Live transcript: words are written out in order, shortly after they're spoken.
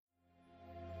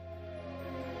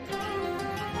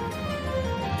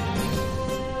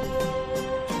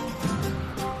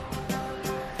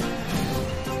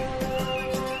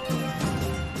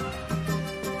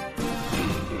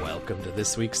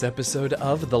this week's episode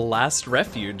of The Last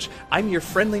Refuge. I'm your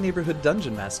friendly neighborhood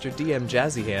dungeon master, DM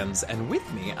Jazzy Hands, and with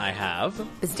me I have...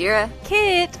 Bizdira,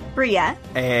 Kit, Bria,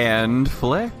 and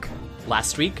Flick.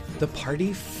 Last week, the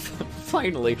party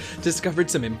finally discovered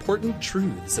some important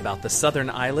truths about the southern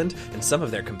island and some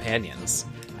of their companions.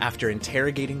 After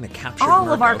interrogating the captured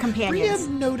all of our Mirko, companions.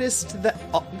 Bria noticed that...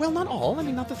 well, not all. I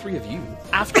mean, not the three of you.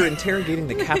 After interrogating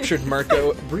the captured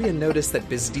Mirko, Bria noticed that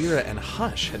Bizdira and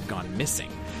Hush had gone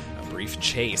missing. A brief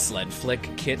chase led Flick,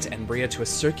 Kit, and Bria to a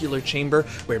circular chamber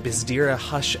where Bizdira,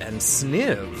 Hush, and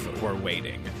Sniv were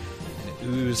waiting.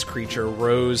 An ooze creature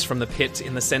rose from the pit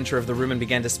in the center of the room and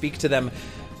began to speak to them.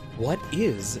 What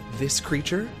is this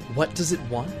creature? What does it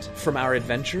want from our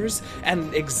adventures?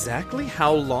 And exactly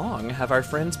how long have our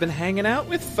friends been hanging out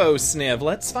with Faux Sniv?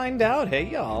 Let's find out. Hey,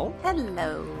 y'all.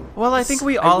 hello. Well, I think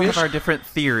we all have our different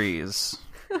theories.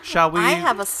 Shall we? I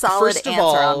have a solid First of answer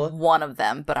all- on one of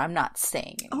them, but I'm not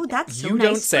saying it. Oh, that's so You nice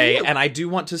don't say, for you. and I do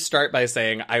want to start by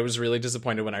saying I was really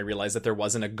disappointed when I realized that there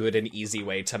wasn't a good and easy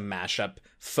way to mash up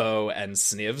Faux and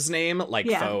Sniv's name, like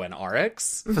Yeah. Faux and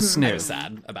Arix. For I was Sniv.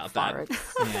 sad about that.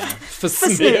 Farts. Yeah. For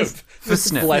Sniv. For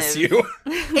Sniv. Bless you.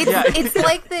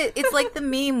 It's like the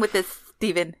meme with this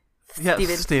Steven. Yes,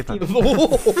 Steven. Stephen.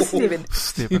 Steven.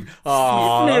 Stephen. Aww.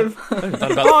 I Sniv. haven't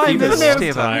thought about Oh, I Steven miss in a long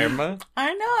Steven. time.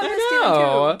 I know, I I miss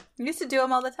know. Steven too. We used to do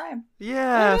them all the time.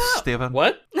 Yes, Stephen.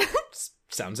 What?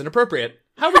 Sounds inappropriate.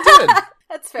 How we doing?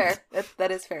 That's fair.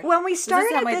 That is fair. When we is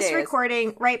started how my this day is.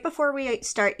 recording, right before we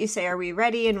start, you say, "Are we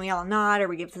ready?" And we all nod, or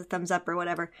we give the thumbs up, or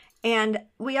whatever. And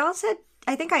we all said,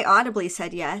 I think I audibly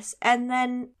said yes. And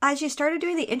then as you started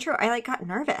doing the intro, I got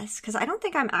nervous because I don't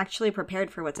think I'm actually prepared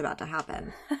for what's about to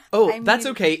happen. Oh, I that's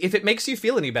mean- okay. If it makes you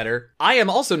feel any better, I am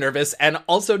also nervous and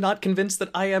also not convinced that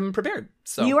I am prepared.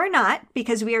 So You are not,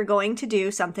 because we are going to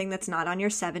do something that's not on your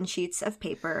 7 sheets of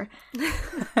paper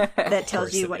that tells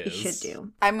course you it what you is. should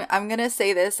do. I'm gonna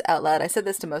say this out loud. I said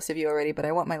this to most of you already, but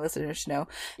I want my listeners to know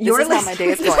this Your is how my day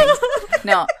is going.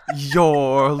 No,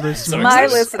 Your listeners. my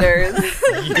excited. listeners,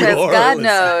 because Your God listeners.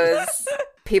 knows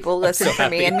people listen so for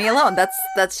me happy. and me alone.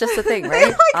 That's just a thing,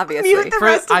 right? Obviously. mute the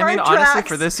rest of our honestly, tracks.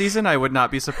 for this season, I would not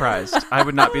be surprised. I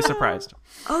would not be surprised.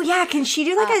 Oh yeah, can she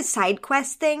do a side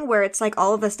quest thing where it's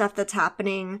all of the stuff that's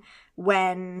happening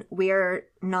when we're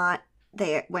not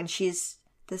there, when she's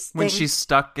this thing? When she's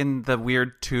stuck in the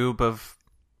weird tube of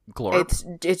glorp.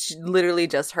 It's literally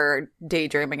just her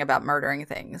daydreaming about murdering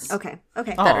things. Okay.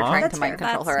 That are Aw. trying That's to mind fair.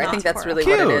 control That's her. I not think that's horrible.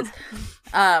 really what it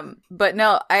Cute. is. But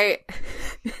no, I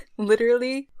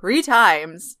literally 3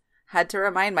 times had to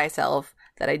remind myself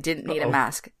that I didn't need a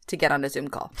mask to get on a Zoom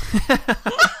call.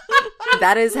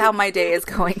 That is how my day is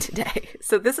going today.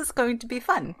 So this is going to be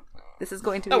fun. This is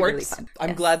going to be that really works. fun. I'm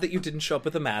Yes. glad that you didn't show up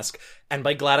with a mask. And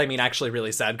by glad, I mean actually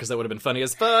really sad because that would have been funny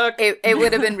as fuck. It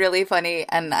would have been really funny,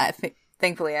 and I think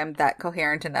thankfully I'm that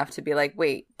coherent enough to be like,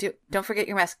 wait, don't forget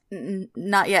your mask.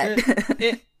 Not yet.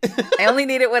 I only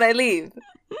need it when I leave.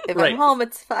 If Right. I'm home,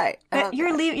 it's fine. But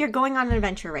you're going on an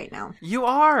adventure right now. You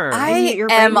are. I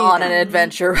You're am bringing on an them.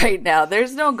 adventure right now.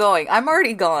 There's no going. I'm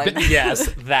already gone. But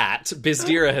yes, that.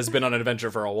 Bizdira has been on an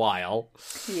adventure for a while.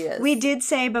 Yes. We did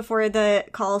say before the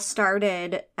call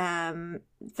started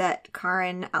that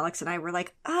Karin, Alex, and I were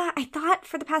like, I thought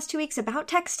for the past 2 weeks about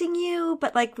texting you,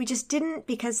 but we just didn't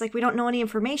because we don't know any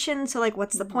information. So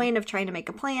what's the point of trying to make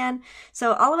a plan?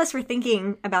 So all of us were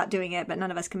thinking about doing it, but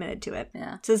none of us committed to it.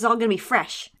 Yeah. So this is all going to be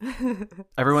fresh.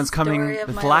 Everyone's coming Story of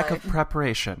with my lack life. of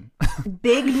preparation.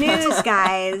 Big news,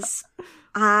 guys.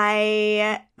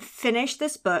 I finished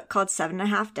this book called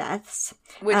 7.5 Deaths.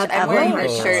 Which of I'm wearing Evelyn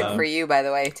this Oh. shirt for you, by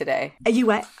the way, today. You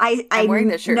what? I I'm wearing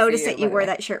this shirt for noticed you, that you by the wore way.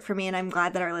 that shirt for me, and I'm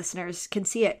glad that our listeners can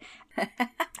see it.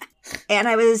 And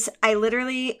I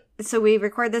literally, so we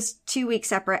record this 2 weeks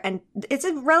separate, and it's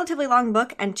a relatively long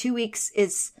book, and 2 weeks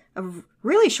is a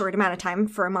really short amount of time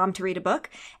for a mom to read a book.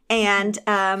 And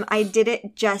I did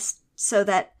it just so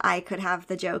that I could have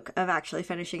the joke of actually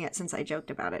finishing it, since I joked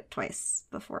about it twice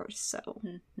before. So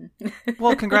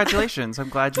Well, congratulations. I'm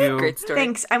glad you... Great story.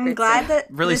 thanks. I'm Great glad story. that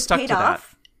Really this stuck paid to that.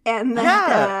 off. And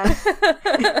that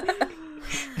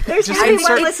there's Just going to be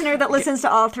one insert- listener that listens to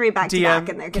all 3 back to back,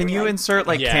 and they're DM, going can to you insert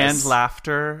Yes. canned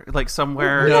laughter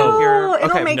somewhere No. here?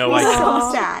 it'll Okay. make no, me I so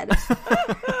don't. sad.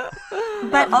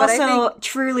 But I also,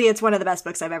 truly, it's one of the best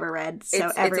books I've ever read. So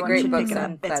It's a everyone great should book. pick it So up.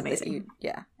 I'm It's glad that amazing. you,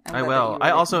 yeah. I'm I glad that will. you I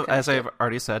really also, finished as I've it.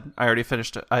 already said,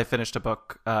 I finished a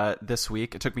book this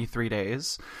week. It took me 3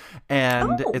 days,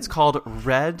 and it's called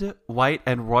Red, White,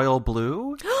 and Royal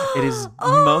Blue. It is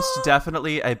most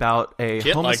definitely about a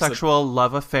Kit likes homosexual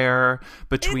love affair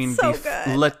between It's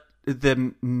so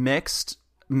the mixed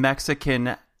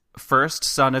Mexican first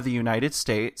son of the United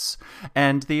States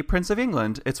and the Prince of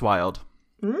England. It's wild.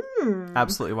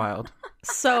 Absolutely wild.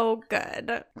 So good.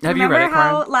 Have you Remember read it,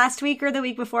 how Lauren? last week or the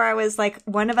week before I was like,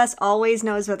 one of us always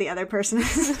knows what the other person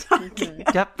is talking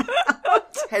about? Yep.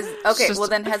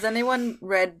 Has anyone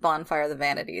read Bonfire of the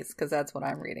Vanities? Because that's what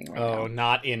I'm reading right now. Oh,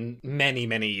 not in many,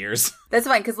 many years. That's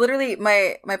fine, because literally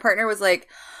my partner was like,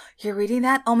 "You're reading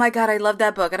that? Oh my god, I love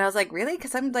that book." And I was like, "Really?"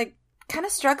 Because I'm like kind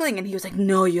of struggling. And he was like,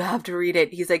 "No, you have to read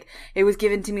it." He's like, "It was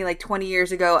given to me like 20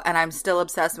 years ago and I'm still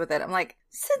obsessed with it." I'm like,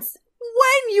 "Since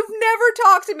when? You've never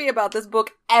talked to me about this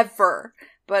book ever."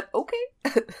 But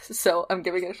okay. So I'm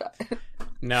giving it a shot.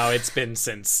 No, it's been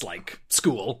since, like,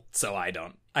 school, so I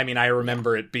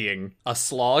remember it being a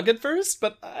slog at first,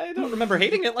 but I don't remember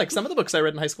hating it like some of the books I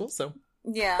read in high school, so...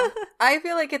 Yeah. I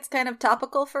feel like it's kind of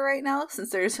topical for right now,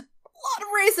 since there's a lot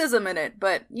of racism in it,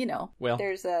 but, Well,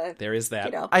 there is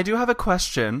that. I do have a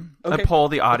question. Okay. Poll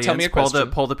the audience. Tell me a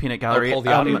question. Poll the peanut gallery. poll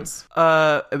the audience.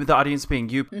 The audience being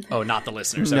you. Oh, not the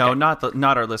listeners. No, okay.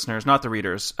 not our listeners, not the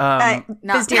readers. Not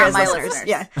Bizdira's my listeners. listeners.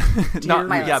 Yeah. Not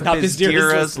Bizdira's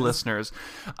Bizdira's listeners.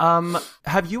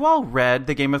 Have you all read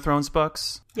the Game of Thrones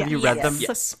books? Yeah. Have you read them?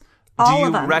 Yes. All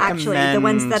of them, actually. The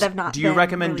ones that have not Do you been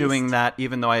recommend doing released. that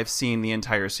even though I have seen the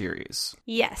entire series?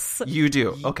 Yes. You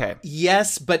do. Okay.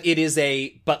 Yes, but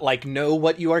know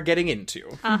what you are getting into.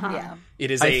 Yeah. It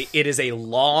is a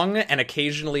long and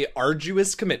occasionally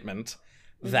arduous commitment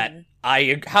that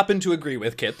I happen to agree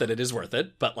with, Kit, that it is worth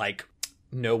it, but,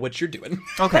 know what you're doing.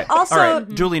 Okay. Also- all right.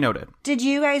 Duly noted. Did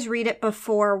you guys read it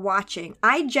before watching?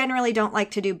 I generally don't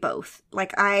like to do both.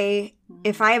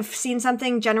 If I have seen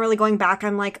something, generally going back,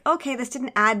 I'm like, okay, this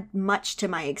didn't add much to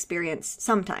my experience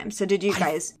sometimes. So did you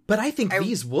guys? But I think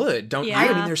these would, don't you? Yeah.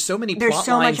 I mean, there's so many There's plot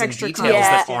so much lines and extra details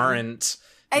context. that aren't...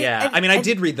 I I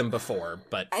did read them before,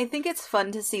 but... I think it's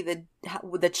fun to see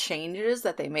the changes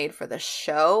that they made for the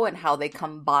show and how they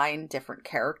combine different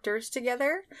characters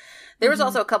together. There was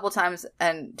also a couple times,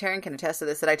 and Taryn can attest to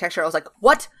this, that I texted her, I was like,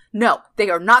 "What? No, they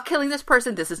are not killing this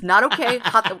person. This is not okay.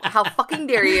 How fucking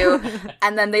dare you?"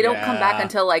 And then they don't come back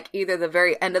until, either the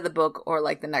very end of the book or,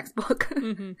 the next book.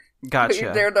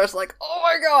 Gotcha. They're just like, "Oh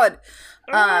my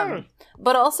god."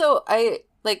 But also,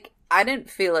 I didn't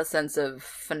feel a sense of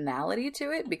finality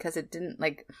to it because it didn't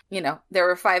there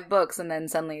were 5 books and then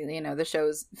suddenly, the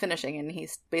show's finishing and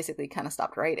he's basically kind of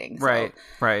stopped writing. So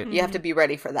Right. you have to be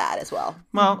ready for that as well.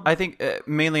 Well, I think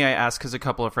mainly I asked because a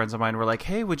couple of friends of mine were like,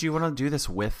 "Hey, would you want to do this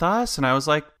with us?" And I was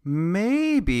like,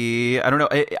 maybe. I don't know.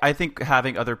 I think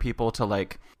having other people to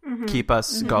keep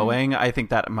us going, I think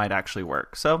that might actually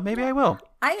work. So maybe I will.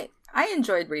 I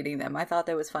enjoyed reading them. I thought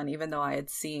that was fun, even though I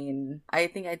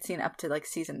think I'd seen up to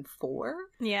season 4.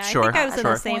 Yeah, Sure, I think I was in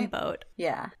sure. the same boat.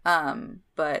 Yeah.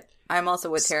 But I'm also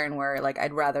with Taryn where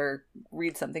I'd rather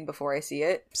read something before I see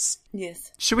it.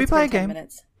 Yes. Should we It's play a been 10 game?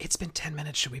 minutes. It's been 10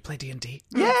 minutes. Should we play D&D?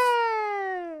 Yeah.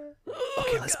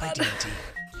 Okay, let's play D&D.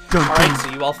 Dun, All dun. right,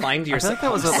 so you all find I feel yourself... like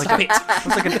that was Stop it. it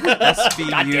was like an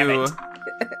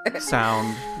SVU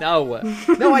sound. No,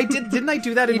 I did. Didn't I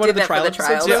do that in You one of did the that for trial the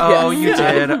episodes? trials. Yeah. Oh, you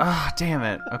did. Oh, damn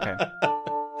it. Okay.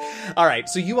 All right,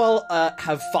 so you all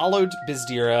have followed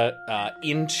Bizdira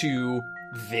into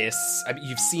this. I mean,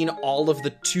 you've seen all of the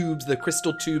tubes, the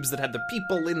crystal tubes that had the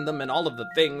people in them and all of the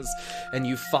things, and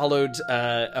you followed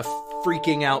a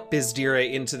freaking out Bizdira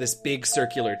into this big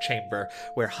circular chamber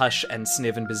where Hush and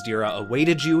Sniv and Bizdira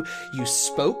awaited you. You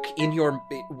spoke in your...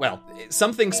 Well,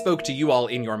 something spoke to you all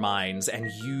in your minds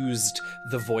and used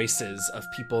the voices of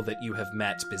people that you have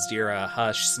met. Bizdira,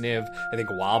 Hush, Sniv, I think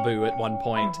Wabu at one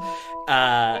point.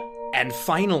 And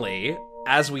finally...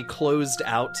 As we closed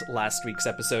out last week's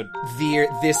episode,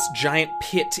 this giant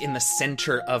pit in the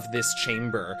center of this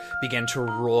chamber began to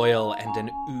roil, and an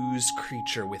ooze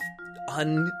creature with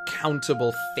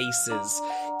uncountable faces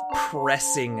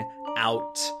pressing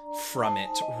out from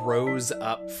it rose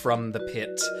up from the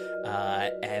pit,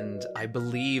 and I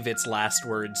believe its last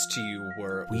words to you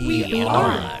were, "We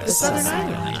are the Southern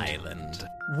Island."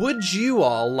 Would you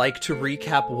all like to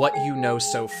recap what you know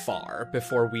so far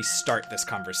before we start this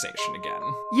conversation again?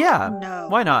 Yeah. No.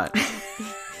 Why not?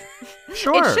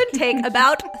 Sure. It should take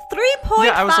about 3.5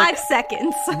 Yeah, I was like-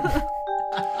 seconds.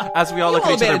 As we all look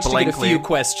You all at each other managed to get a blankly. few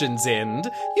questions in.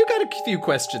 You got a few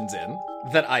questions in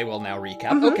that I will now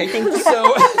recap. Okay,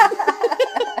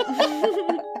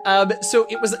 so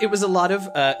it was a lot of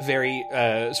very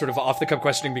sort of off the cuff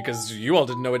questioning because you all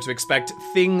didn't know what to expect.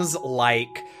 Things like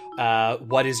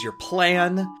what is your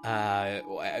plan?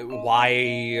 Why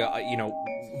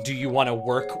do you want to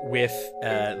work with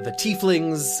the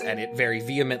tieflings? And it very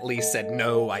vehemently said,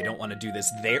 no, I don't want to do this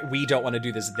we don't want to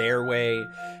do this their way,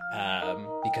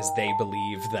 because they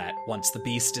believe that once the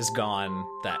beast is gone,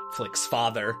 that Flick's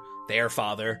father their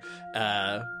father,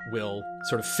 will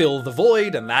sort of fill the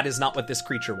void, and that is not what this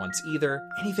creature wants either.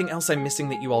 Anything else I'm missing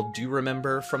that you all do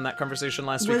remember from that conversation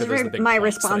last week? Was Are those the big my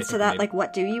points response I to that, made? like,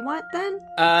 what do you want then?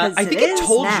 'Cause I think it is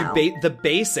told now. you the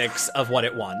basics of what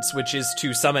it wants, which is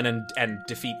to summon and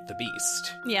defeat the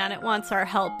beast. Yeah, and it wants our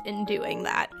help in doing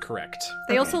that. Correct.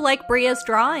 They also like Bria's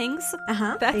drawings.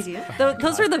 They do.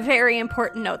 Those are the very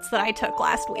important notes that I took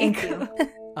last week. Thank you.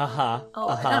 Uh-huh. Oh,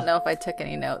 I don't know if I took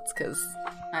any notes because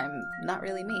I'm not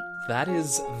really me. That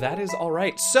is all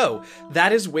right. So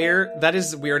we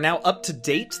are now up to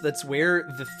date. That's where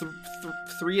the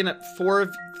 3 and 4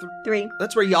 of 3.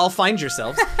 that's where y'all find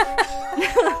yourselves.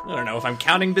 I don't know if I'm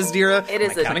counting Bizdira. It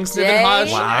Am is I a counting day. Sniv and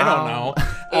Hush? Wow. I don't know.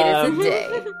 It is a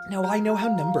day. No, I know how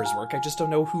numbers work. I just don't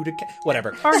know who to...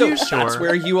 Whatever. Are so you that's sure?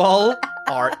 where you all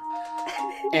are.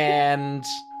 And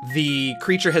the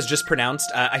creature has just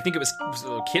pronounced, I think it was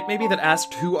Kit maybe that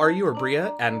asked, who are you, or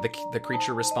Bria? And the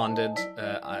creature responded,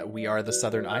 we are the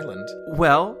Southern Island.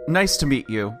 Well, nice to meet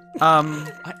you.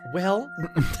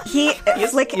 He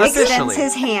Flick Officially. extends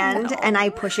his hand, and I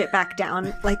push it back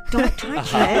down. Like, don't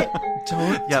touch it.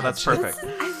 Don't... Yeah, that's perfect.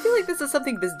 I feel like this is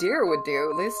something Bizdira would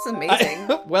do. This is amazing.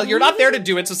 Well, you're not there to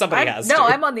do it, so somebody has to.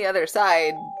 I'm on the other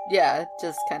side. Yeah,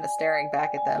 just kind of staring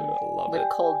back at them love with it.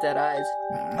 cold, dead eyes.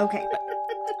 Okay.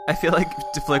 I feel like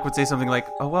Flick would say something like,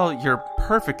 "Oh well, you're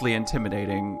perfectly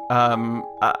intimidating.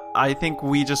 I think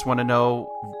we just want to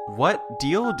know what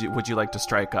deal would you like to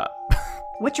strike up?"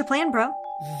 What's your plan, bro?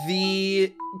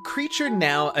 The creature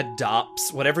now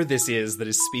adopts whatever this is that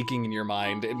is speaking in your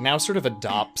mind. It now sort of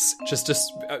adopts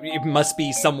it must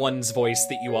be someone's voice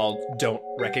that you all don't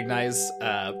recognize.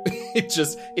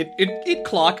 It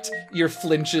clocked your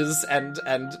flinches and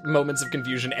moments of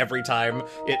confusion every time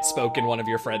it spoke in one of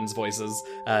your friends' voices.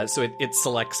 So it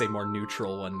selects a more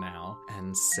neutral one now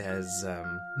and says,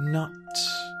 not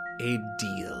a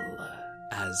deal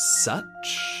as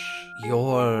such.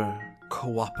 Your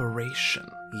cooperation,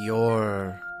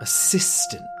 your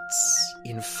assistance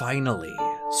in finally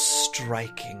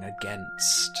striking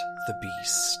against the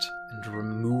beast and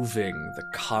removing the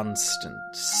constant,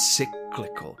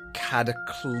 cyclical,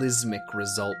 cataclysmic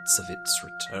results of its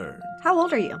return. How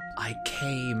old are you? I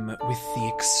came with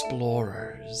the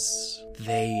explorers.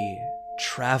 They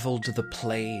traveled the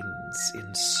plains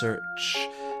in search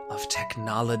of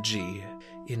technology,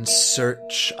 in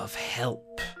search of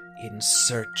help, in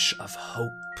search of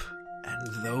hope.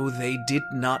 And though they did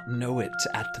not know it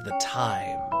at the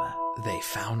time, they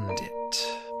found it.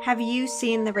 Have you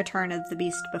seen the return of the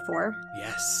beast before?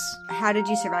 Yes, How did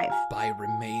you survive? by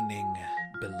remaining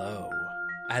below,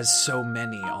 as so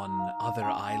many on other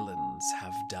islands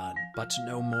have done, but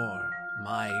no more.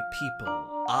 My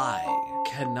people, I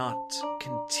cannot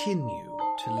continue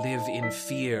to live in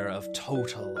fear of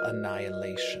total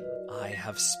annihilation. I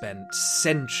have spent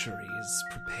centuries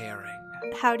preparing.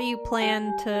 How do you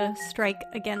plan to strike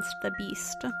against the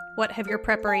beast? What have your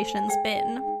preparations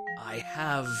been? I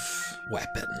have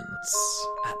weapons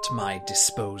at my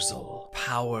disposal,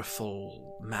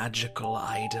 powerful magical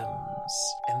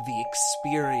items, and the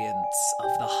experience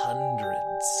of the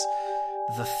hundreds,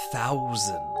 the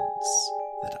thousands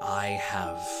that I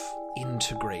have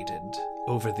integrated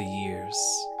over the years.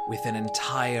 With an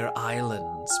entire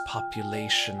island's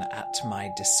population at my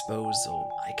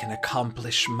disposal, I can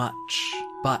accomplish much,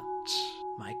 but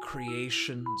my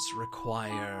creations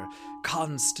require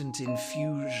constant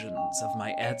infusions of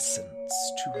my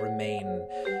essence to remain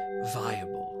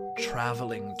viable,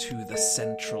 traveling to the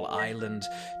central island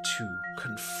to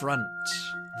confront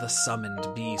the summoned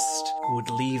beast would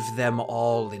leave them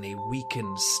all in a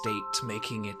weakened state,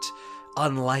 making it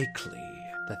unlikely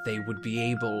that they would be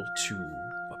able to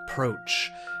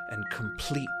approach and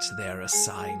complete their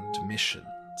assigned missions.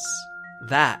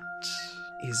 That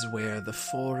is where the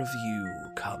 4 of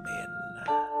you come in.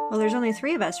 Well, there's only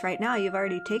 3 of us right now. You've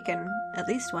already taken at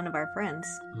least one of our friends.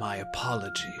 My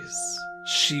apologies.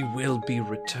 She will be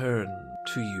returned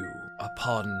to you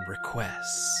upon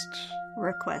request.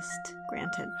 Request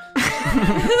granted.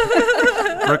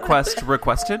 Request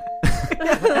requested?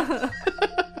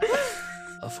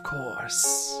 Of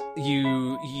course.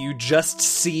 You just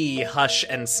see Hush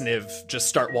and Sniv just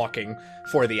start walking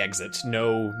for the exit.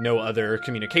 No other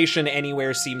communication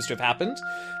anywhere seems to have happened.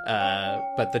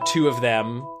 But the 2 of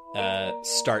them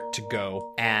start to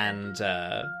go, and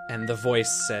the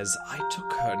voice says, "I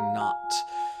took her not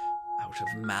out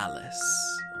of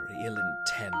malice or ill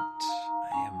intent.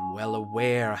 I am well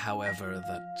aware, however,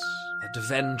 that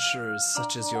adventurers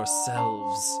such as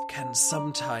yourselves can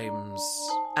sometimes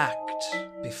act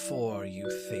before you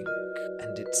think,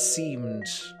 and it seemed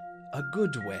a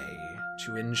good way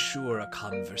to ensure a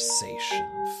conversation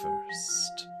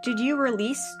first. Did you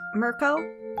release Mirko?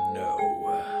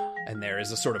 No. And there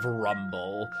is a sort of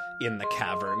rumble in the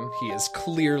cavern.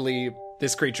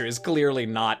 This creature is clearly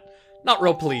not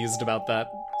real pleased about that.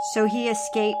 So he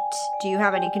escaped. Do you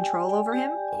have any control over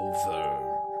him?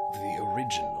 Over the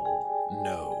original,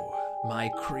 no. My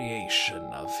creation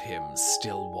of him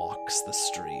still walks the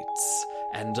streets,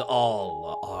 and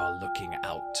all are looking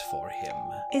out for him.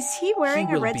 Is he wearing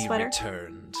He a will red be sweater?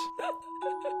 returned.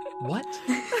 What?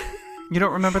 You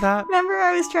don't remember that? Remember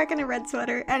I was tracking a red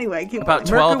sweater? Anyway, keep About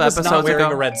going. 12 Mirko was not episodes wearing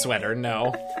ago. a red sweater,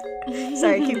 no.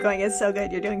 Sorry, keep going. It's so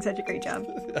good. You're doing such a great job.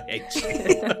 I hate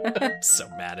you. I'm so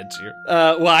mad at you.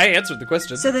 Well, I answered the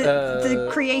question. So the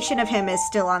creation of him is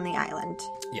still on the island.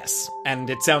 Yes, and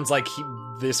it sounds like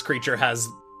this creature has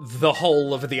the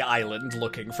whole of the island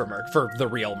looking for the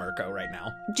real Mirko right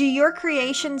now. Do your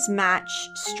creations match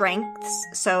strengths?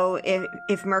 So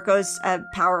if Mirko's a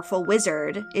powerful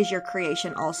wizard, is your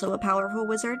creation also a powerful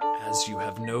wizard? As you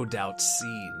have no doubt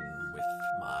seen with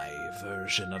my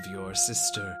version of your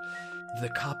sister, the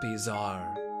copies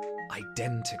are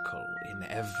identical in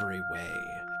every way.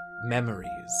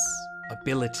 Memories,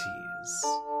 abilities,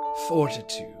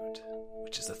 fortitude,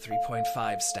 which is a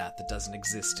 3.5 stat that doesn't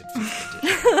exist in 5th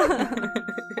edition.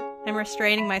 I'm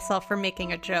restraining myself from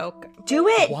making a joke. Do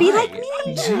it! Why? Be like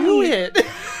me! Do it!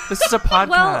 This is a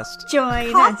podcast.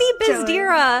 Join Copy us, join.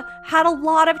 Bizdira had a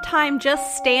lot of time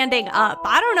just standing up.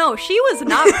 I don't know. She was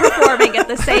not performing at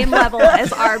the same level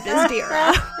as our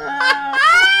Bizdira.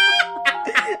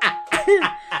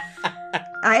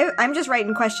 I'm just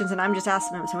writing questions and I'm just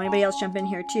asking them, so anybody else jump in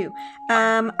here too.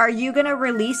 Are you gonna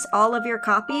release all of your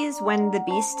copies when the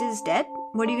beast is dead?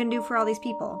 What are you gonna do for all these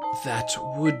people? That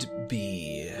would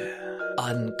be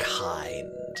unkind.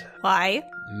 Why?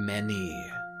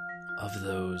 Many of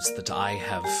those that I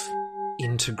have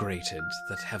integrated,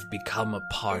 that have become a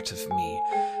part of me,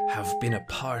 have been a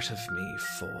part of me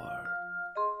for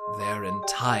their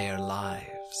entire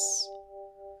lives.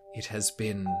 It has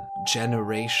been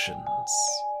generations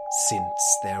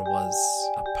since there was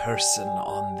a person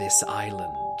on this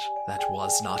island that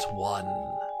was not one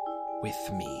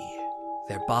with me.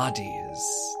 Their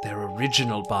bodies, their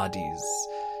original bodies,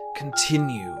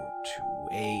 continue to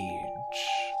age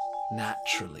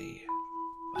naturally,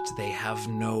 but they have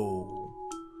no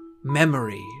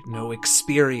memory, no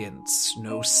experience,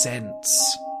 no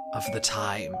sense of the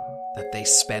time that they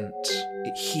spent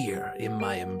here in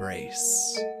my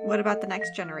embrace. What about the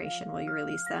next generation? Will you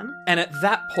release them? And at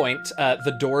that point,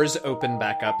 the doors open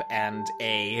back up and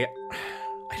I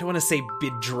don't want to say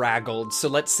bedraggled, so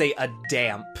let's say a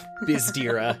damp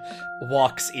Bizdira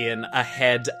walks in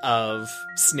ahead of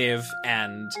Sniv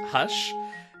and Hush.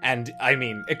 And, I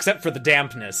mean, except for the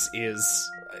dampness,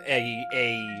 is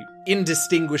a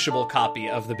indistinguishable copy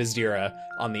of the Bizdira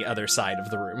on the other side of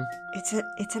the room.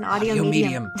 It's an audio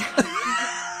medium.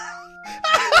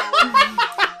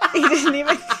 He didn't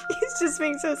even. He's just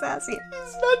being so sassy.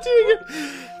 He's not doing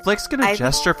it. Blake's gonna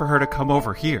gesture for her to come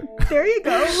over here. There you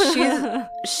go.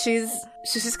 She's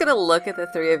just gonna look at the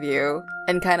three of you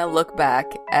and kind of look back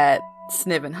at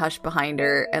Sniv and Hush behind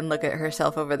her and look at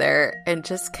herself over there and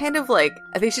just kind of like,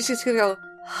 I think she's just gonna go,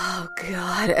 oh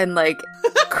god, and like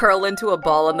curl into a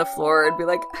ball on the floor and be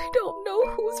like, I don't know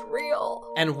who's real.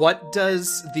 And what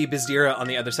does the Bizdira on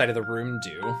the other side of the room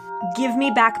do? Give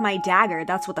me back my dagger.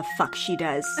 That's what the fuck she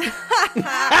does.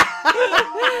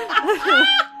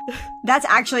 That's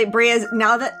actually Bria's.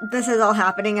 Now that this is all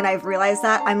happening and I've realized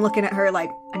that, I'm looking at her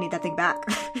like, I need that thing back.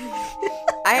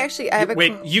 I have a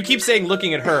Wait, you keep saying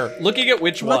looking at her. Looking at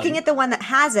which one? Looking at the one that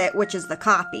has it, which is the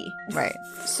copy. right.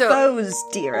 So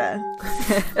Bozdira.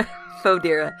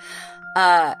 Fodira.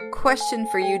 Question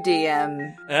for you,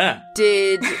 DM.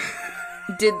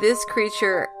 Did this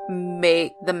creature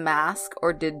make the mask,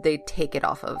 or did they take it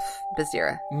off of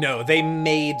Bizdira? No, they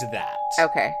made that.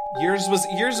 Okay. Yours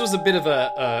was a bit of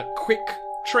a quick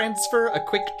transfer, a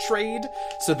quick trade,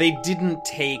 so they didn't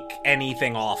take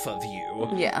anything off of you.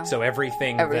 Yeah. So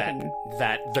everything. Everything.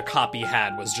 that the copy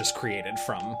had was just created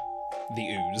from the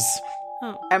ooze.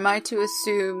 Am I to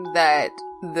assume that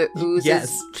the ooze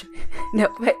Yes. is... No,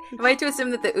 but am I to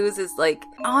assume that the ooze is, like,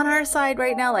 on our side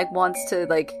right now? Like, wants to,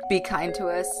 like, be kind to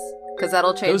us? Because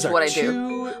that'll change Those are what I do.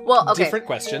 two Well, okay. different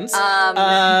questions.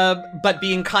 But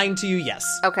being kind to you, yes.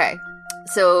 Okay.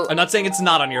 So... I'm not saying it's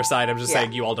not on your side, I'm just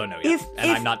saying you all don't know yet.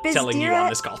 And I'm not telling you on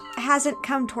this call. Hasn't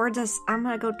come towards us, I'm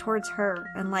gonna go towards her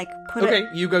and like put Okay,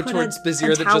 you go put towards a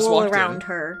Bizdira that just towel walked around in.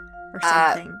 her or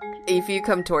something. If you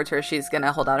come towards her, she's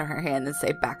gonna hold out her hand and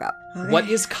say, back up. Okay. What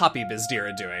is Copy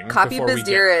Bizdira doing? Copy before we get-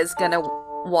 Bizdira is gonna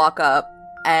walk up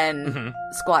and Mhm.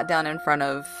 squat down in front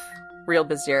of real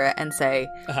Bizdira and say,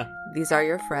 Uh-huh. these are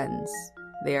your friends.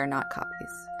 They are not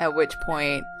copies. At which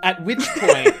point... Alex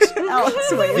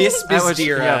waves. this At which-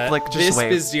 Bizdira, yeah, Flick just this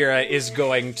waves. Bizdira is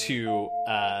going to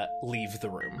leave the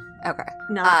room. Okay.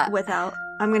 Not without.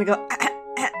 I'm gonna go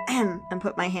and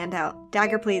put my hand out.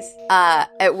 Dagger, please.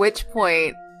 At which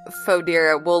point,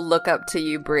 Fodira will look up to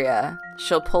you, Bria.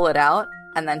 She'll pull it out,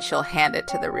 and then she'll hand it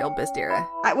to the real Bizdira.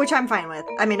 Which I'm fine with.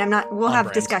 I mean, I'm not. We'll On have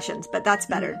brand. discussions, but that's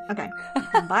better. Okay.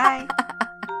 Bye.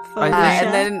 I think-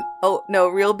 And then, oh no,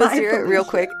 real Bye, Bizdira, real Felicia.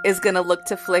 quick, is gonna look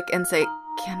to Flick and say,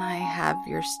 "Can I have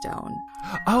your stone?"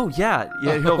 Oh, yeah.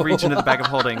 He'll reach into the bag of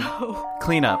holding.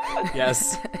 Clean up.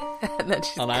 Yes, And then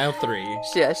she's on aisle 3.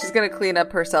 she's gonna clean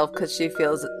up herself because she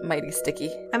feels mighty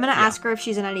sticky. I'm gonna ask her if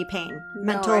she's in any pain.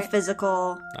 Mental, right?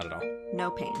 physical, Not at all.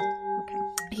 no pain. Okay.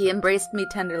 He embraced me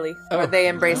tenderly, Oh. or they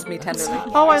embraced me tenderly.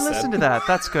 Oh, I said. listened to that.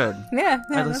 That's good. Yeah,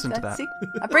 I listened to that. See?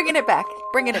 I'm bringing it back.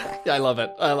 Bringing it back. I love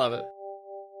it. I love it.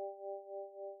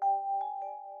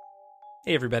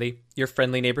 Hey everybody, your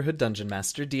friendly neighborhood dungeon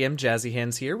master, DM Jazzy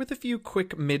Hands here with a few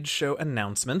quick mid-show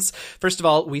announcements. First of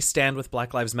all, we stand with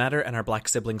Black Lives Matter and our black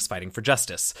siblings fighting for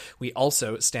justice. We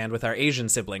also stand with our Asian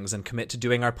siblings and commit to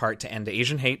doing our part to end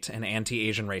Asian hate and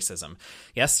anti-Asian racism.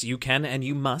 Yes, you can and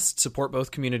you must support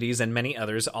both communities and many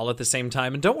others all at the same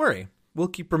time, and don't worry. We'll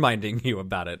keep reminding you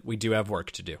about it. We do have work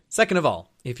to do. Second of all,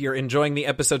 if you're enjoying the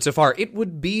episode so far, it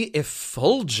would be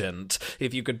effulgent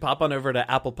if you could pop on over to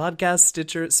Apple Podcasts,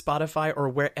 Stitcher, Spotify, or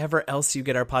wherever else you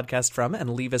get our podcast from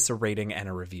and leave us a rating and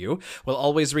a review. We'll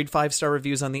always read 5-star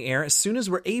reviews on the air as soon as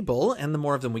we're able, and the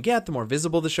more of them we get, the more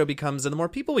visible the show becomes and the more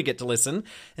people we get to listen.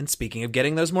 And speaking of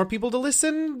getting those more people to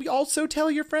listen, we also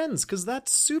tell your friends, because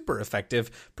that's super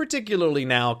effective, particularly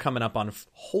now coming up on,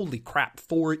 holy crap,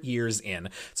 4 years in.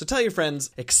 So tell your friends,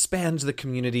 expand the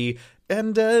community,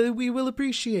 and we will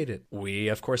appreciate it. We,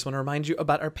 of course, want to remind you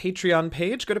about our Patreon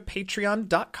page. Go to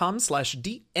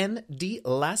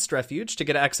patreon.com/DNDLastRefuge to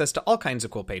get access to all kinds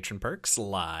of cool patron perks,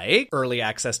 like early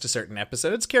access to certain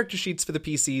episodes, character sheets for the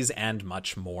PCs, and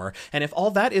much more. And if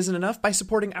all that isn't enough, by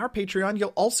supporting our Patreon, you'll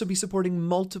also be supporting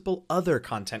multiple other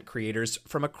content creators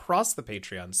from across the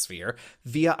Patreon sphere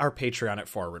via our Patreon at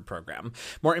Forward program.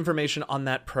 More information on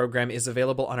that program is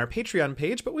available on our Patreon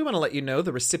page, but we want to let you know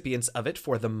the recipients of it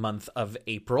for the month of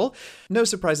April. No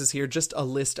surprises here, just a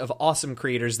list of awesome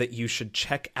creators that you should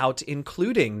check out,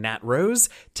 including Nat Rose,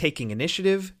 Taking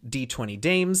Initiative, D20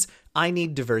 Dames, I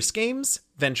Need Diverse Games,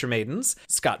 Venture Maidens,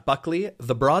 Scott Buckley,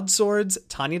 The Broadswords,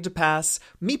 Tanya DePass,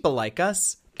 Meeple Like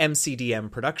Us,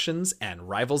 MCDM Productions, and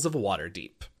Rivals of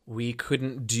Waterdeep. We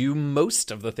couldn't do most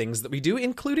of the things that we do,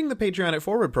 including the Patreon at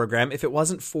Forward program, if it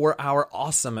wasn't for our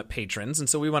awesome patrons, and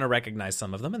so we want to recognize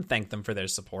some of them and thank them for their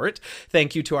support.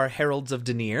 Thank you to our Heralds of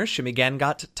Denier, Shimi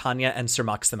Gangot, Tanya, and Sir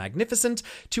Mox the Magnificent,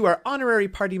 to our honorary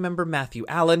party member Matthew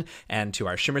Allen, and to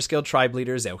our Shimmerscale tribe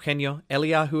leaders Eugenio,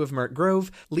 Eliahu of Mert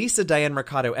Grove, Lisa Diane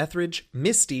Mercado Etheridge,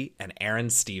 Misty, and Aaron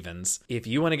Stevens. If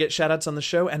you want to get shoutouts on the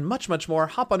show and much, much more,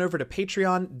 hop on over to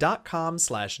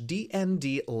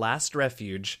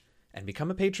patreon.com/DNDLastRefuge and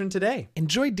become a patron today.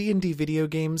 Enjoy D&D video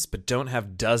games, but don't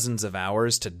have dozens of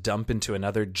hours to dump into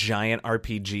another giant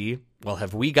RPG? Well,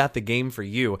 have we got the game for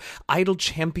you. Idle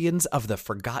Champions of the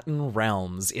Forgotten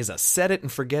Realms is a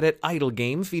set-it-and-forget-it idle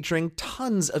game featuring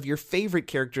tons of your favorite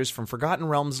characters from Forgotten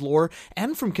Realms lore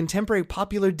and from contemporary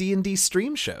popular D&D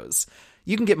stream shows.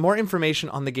 You can get more information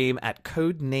on the game at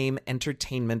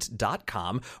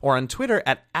codenameentertainment.com or on Twitter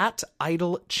at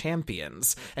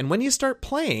 @IdleChampions. And when you start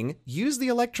playing, use the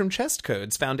Electrum chest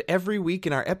codes found every week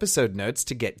in our episode notes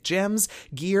to get gems,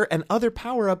 gear, and other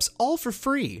power-ups all for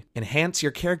free. Enhance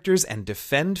your characters and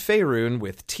defend Faerun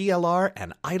with TLR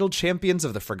and Idle Champions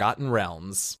of the Forgotten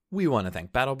Realms. We want to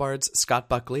thank BattleBards, Scott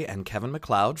Buckley, and Kevin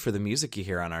MacLeod for the music you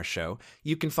hear on our show.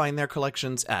 You can find their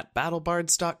collections at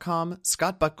battlebards.com,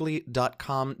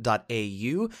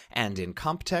 scottbuckley.com.au, and in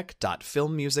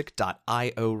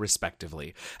comptech.filmmusic.io,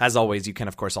 respectively. As always, you can,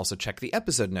 of course, also check the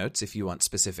episode notes if you want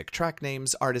specific track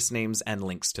names, artist names, and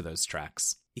links to those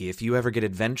tracks. If you ever get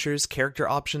adventures, character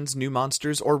options, new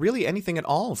monsters, or really anything at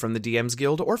all from the DM's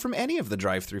Guild or from any of the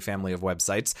Drive-Thru family of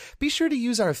websites, be sure to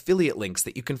use our affiliate links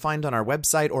that you can find on our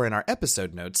website or in our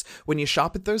episode notes when you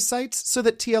shop at those sites so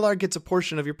that TLR gets a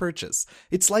portion of your purchase.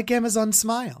 It's like Amazon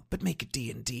Smile, but make it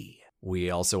D&D.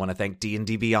 We also want to thank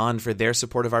D&D Beyond for their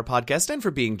support of our podcast and for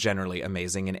being generally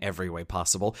amazing in every way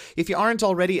possible. If you aren't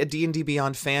already a D&D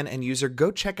Beyond fan and user,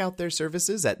 go check out their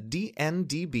services at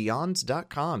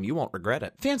dndbeyond.com. You won't regret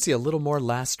it. Fancy a little more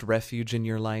last refuge in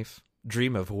your life?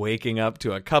 Dream of waking up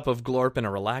to a cup of glorp and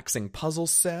a relaxing puzzle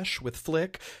sesh with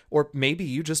Flick? Or maybe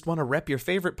you just want to rep your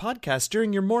favorite podcast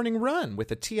during your morning run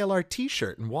with a TLR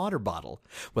t-shirt and water bottle.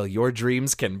 Well, your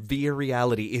dreams can be a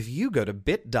reality if you go to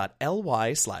bit.ly/TLR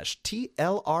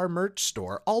merch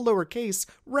store, all lowercase,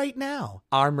 right now.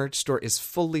 Our merch store is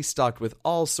fully stocked with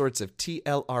all sorts of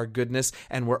TLR goodness,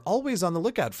 and we're always on the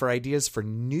lookout for ideas for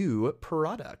new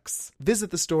products.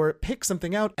 Visit the store, pick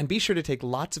something out, and be sure to take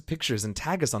lots of pictures and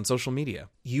tag us on social media.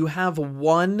 You have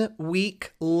 1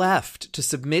 week left to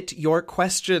submit your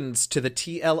questions to the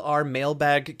TLR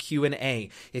mailbag Q&A.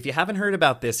 If you haven't heard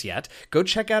about this yet, go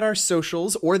check out our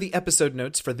socials or the episode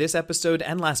notes for this episode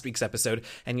and last week's episode,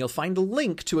 and you'll find a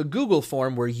link to a Google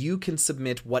form where you can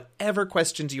submit whatever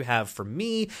questions you have for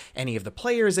me, any of the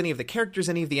players, any of the characters,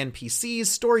 any of the NPCs,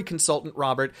 story consultant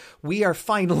Robert. We are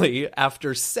finally,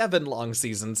 after 7 long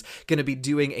seasons, going to be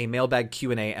doing a mailbag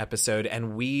Q&A episode,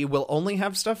 and we will only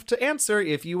have stuff to answer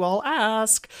if you all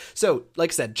ask. So, like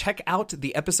I said, check out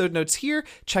the episode notes here.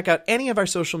 Check out any of our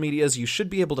social medias. You should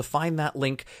be able to find that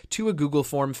link to a Google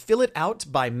form. Fill it out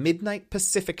by midnight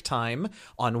Pacific time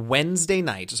on Wednesday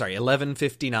night.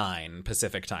 11:59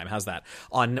 Pacific time. How's that?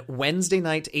 On Wednesday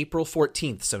night, April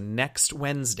 14th. So next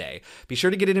Wednesday. Be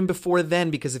sure to get it in before then,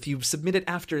 because if you submit it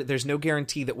after, there's no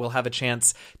guarantee that we'll have a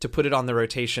chance to put it on the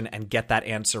rotation and get that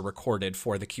answer recorded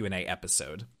for the Q&A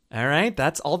episode. All right,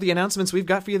 that's all the announcements we've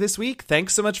got for you this week.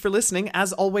 Thanks so much for listening.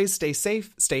 As always, stay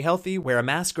safe, stay healthy, wear a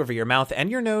mask over your mouth and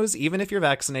your nose, even if you're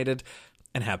vaccinated,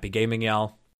 and happy gaming,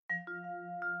 y'all.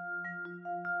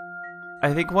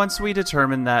 I think once we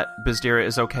determine that Bizdira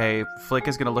is okay, Flick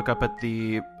is going to look up at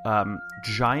the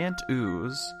giant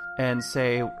ooze and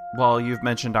say, well, you've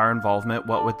mentioned our involvement.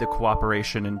 What would the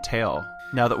cooperation entail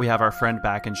now that we have our friend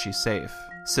back and she's safe?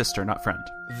 Sister, not friend.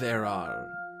 There are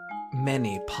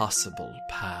many possible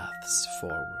paths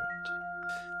forward.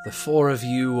 The 4 of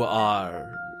you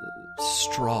are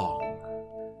strong.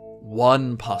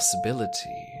 One possibility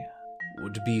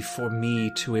would be for me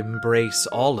to embrace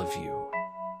all of you,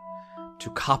 to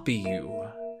copy you,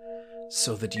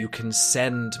 so that you can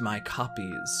send my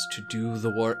copies to do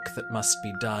the work that must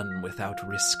be done without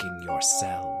risking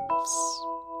yourselves.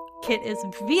 Kit is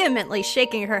vehemently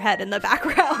shaking her head in the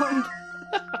background.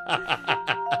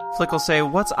 Flick will say,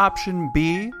 what's option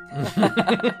B?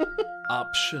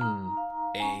 Option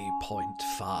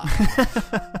A.5,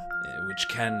 which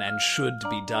can and should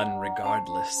be done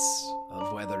regardless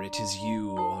of whether it is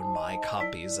you or my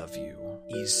copies of you,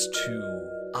 is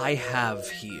to, I have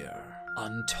here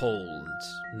untold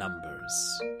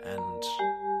numbers and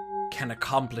can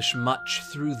accomplish much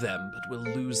through them, but will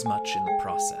lose much in the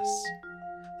process.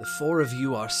 The 4 of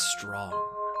you are strong.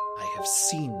 I have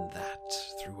seen that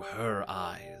through her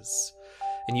eyes.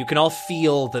 And you can all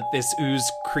feel that this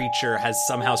ooze creature has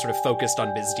somehow sort of focused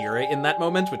on Bizdira in that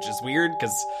moment, which is weird,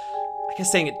 because I guess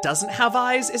saying it doesn't have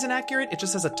eyes isn't accurate. It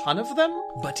just has a ton of them.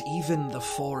 But even the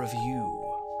 4 of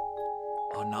you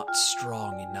are not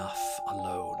strong enough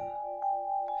alone.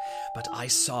 But I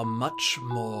saw much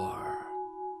more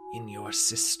in your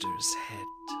sister's head.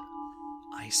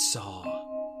 I saw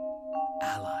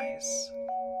allies,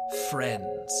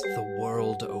 friends the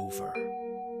world over,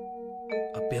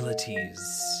 abilities,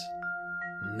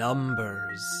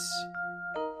 numbers,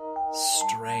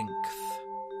 strength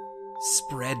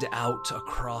spread out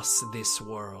across this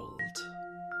world.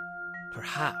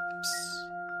 Perhaps,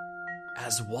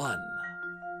 as one,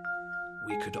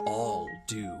 we could all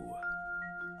do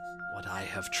what I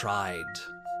have tried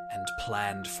and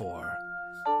planned for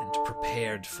and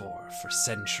prepared for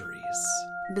centuries.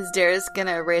 Bizdira's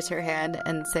gonna raise her hand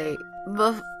and say,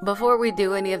 before we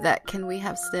do any of that, can we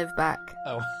have Sniv back?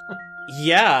 Oh.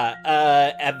 Yeah,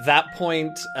 at that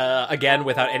point, again,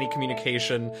 without any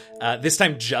communication, this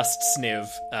time just Sniv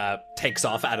takes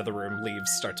off out of the room,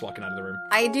 leaves, starts walking out of the room.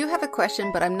 I do have a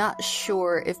question, but I'm not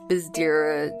sure if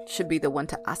Bizdira should be the one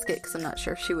to ask it, because I'm not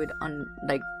sure if she would,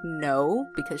 know,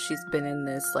 because she's been in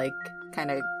this, kind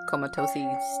of comatose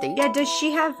state. Yeah, does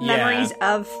she have memories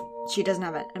of... She doesn't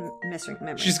have a missing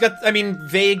memory. She's got,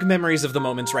 vague memories of the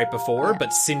moments right before,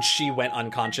 but since she went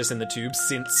unconscious in the tube,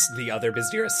 since the other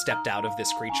Bizdira stepped out of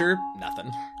this creature,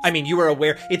 nothing. You were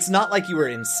aware, it's not like you were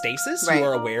in stasis, right. You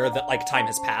are aware that, time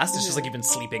has passed, it's just like you've been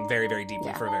sleeping very, very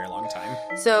deeply for a very long time.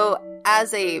 So,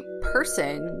 as a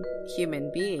person,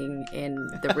 human being in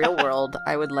the real world,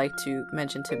 I would like to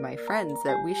mention to my friends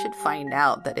that we should find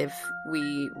out that if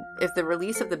the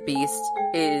release of the beast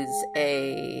is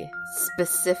a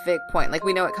specific point,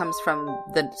 we know it comes from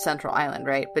the central island,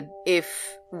 right? But if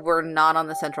we're not on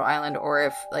the central island, or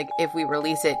if we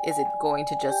release it, is it going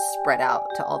to just spread out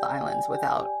to all the islands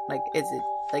without, is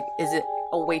it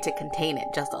a way to contain it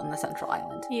just on the central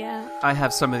island. Yeah, I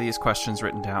have some of these questions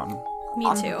written down. me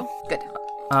too. Good.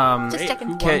 Just Great. checking.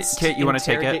 Who Kate, wants Kate, you wanna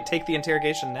take it? Take the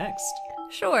interrogation next.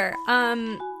 Sure.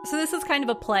 So this is kind of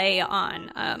a play on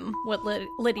what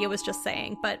Lydia was just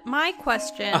saying, but my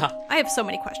question, I have so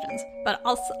many questions, but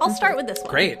I'll start with this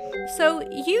one. Great. So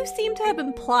you seem to have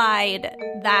implied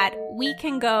that we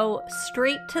can go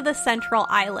straight to the central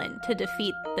island to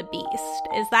defeat the beast.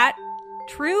 Is that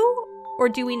true? Or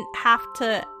do we have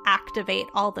to activate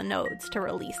all the nodes to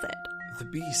release it? The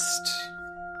beast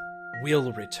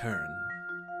will return.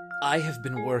 I have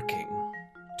been working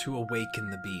to awaken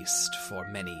the beast for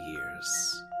many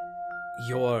years.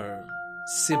 Your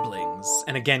siblings,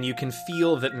 and again, you can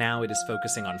feel that now it is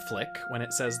focusing on Flick when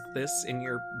it says this in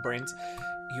your brains.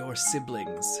 Your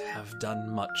siblings have done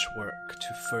much work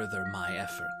to further my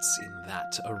efforts in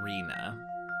that arena.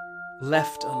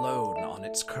 Left alone on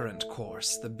its current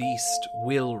course, the beast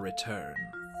will return,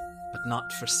 but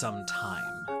not for some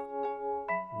time.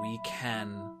 We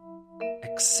can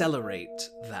accelerate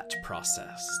that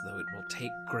process, though it will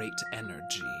take great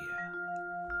energy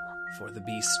for the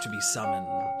beast to be summoned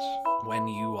when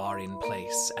you are in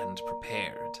place and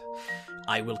prepared.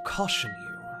 I will caution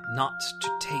you not to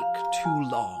take too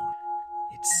long.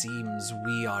 It seems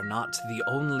we are not the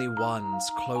only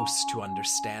ones close to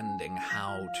understanding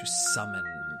how to summon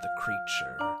the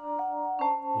creature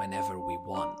whenever we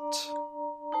want.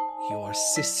 Your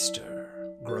sister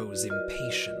grows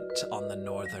impatient on the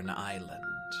northern island.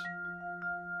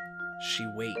 She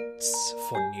waits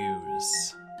for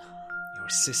news. Your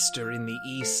sister in the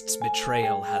East's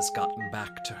betrayal has gotten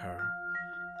back to her,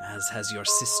 as has your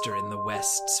sister in the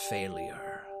West's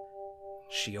failure.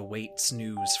 She awaits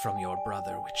news from your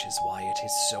brother, which is why it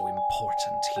is so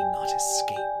important he not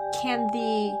escape.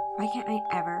 Why can't I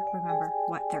ever remember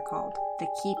what they're called? The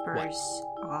keepers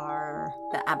are...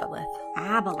 The Aboleth.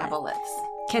 Aboleths.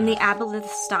 Can the Aboleths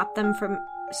stop him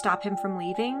from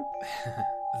leaving?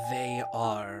 They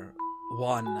are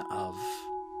one of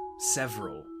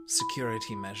several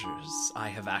security measures I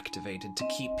have activated to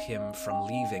keep him from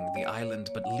leaving the island,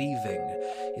 but leaving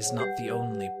is not the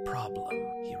only problem.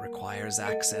 He requires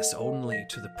access only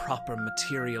to the proper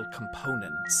material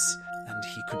components, and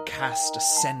he could cast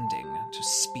Ascending to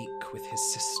speak with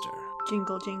his sister.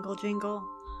 Jingle, jingle, jingle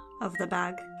of the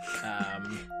bag.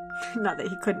 Not that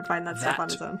he couldn't find that stuff on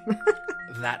his own.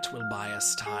 That will buy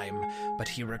us time, but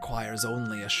he requires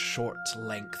only a short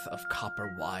length of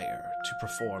copper wire to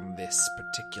perform this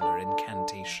particular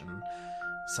incantation,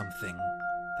 something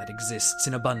that exists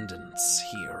in abundance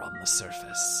here on the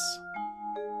surface.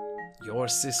 Your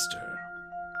sister,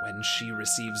 when she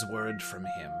receives word from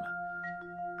him,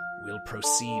 will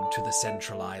proceed to the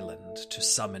central island to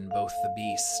summon both the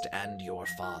beast and your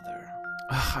father.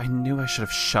 I knew I should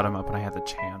have shut him up when I had the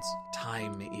chance.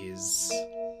 Time is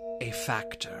a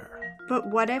factor. But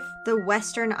what if the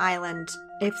western island,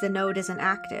 if the node isn't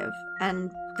active,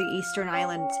 and the eastern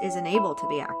island isn't able to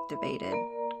be activated?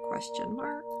 Question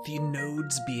mark. The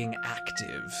nodes being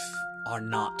active are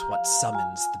not what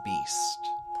summons the beast.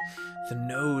 The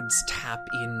nodes tap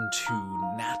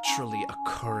into naturally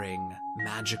occurring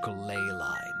magical ley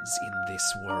lines in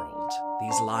this world.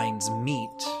 These lines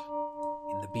meet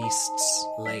in the beast's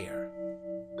lair.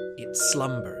 It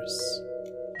slumbers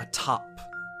atop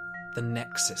the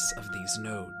nexus of these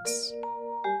nodes.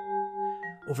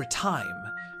 Over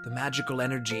time, the magical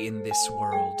energy in this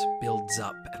world builds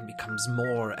up and becomes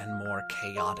more and more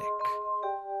chaotic.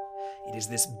 It is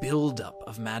this buildup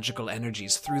of magical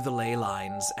energies through the ley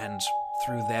lines and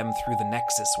through the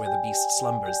nexus where the beast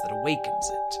slumbers that awakens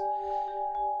it.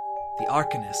 The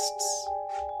Arcanists,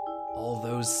 all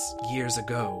those years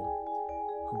ago,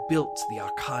 who built the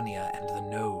Arcania and the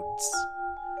nodes,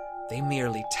 they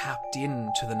merely tapped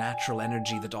into the natural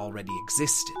energy that already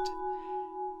existed.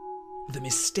 The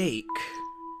mistake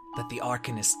that the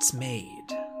Arcanists made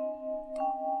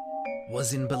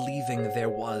was in believing there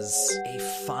was a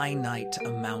finite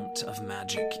amount of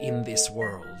magic in this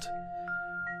world.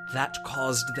 That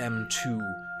caused them to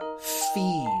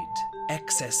feed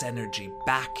excess energy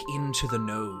back into the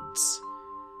nodes,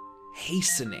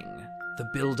 hastening the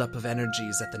buildup of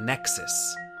energies at the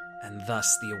nexus, and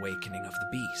thus the awakening of the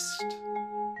beast.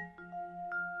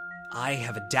 I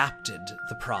have adapted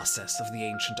the process of the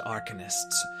ancient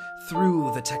Arcanists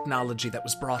through the technology that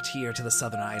was brought here to the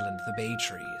southern island, the Bay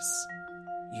Trees.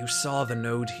 You saw the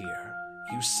node here.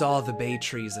 You saw the Bay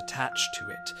Trees attached to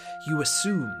it. You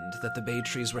assumed that the Bay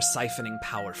Trees were siphoning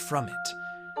power from it.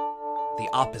 The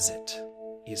opposite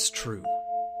is true.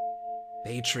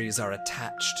 Bay Trees are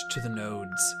attached to the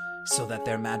nodes so that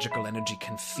their magical energy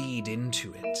can feed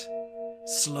into it,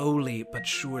 slowly but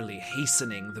surely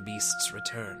hastening the beast's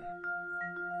return.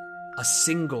 A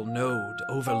single node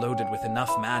overloaded with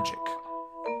enough magic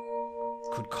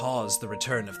could cause the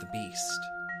return of the beast.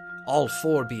 All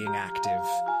four being active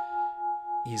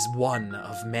is one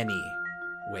of many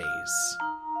ways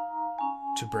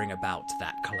to bring about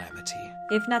that calamity.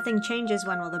 If nothing changes,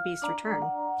 when will the beast return?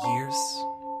 Years?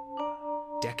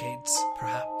 Decades,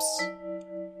 perhaps?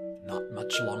 Not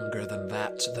much longer than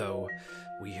that, though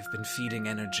we have been feeding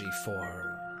energy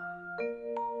for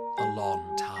a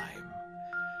long time.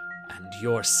 And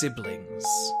your siblings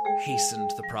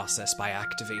hastened the process by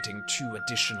activating 2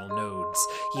 additional nodes.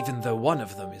 Even though one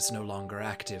of them is no longer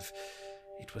active,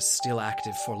 it was still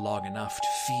active for long enough to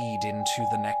feed into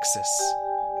the Nexus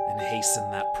and hasten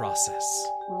that process.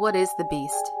 What is the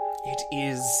beast? It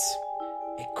is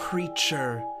a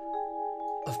creature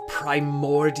of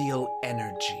primordial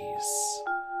energies.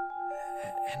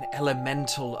 An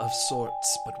elemental of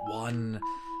sorts, but one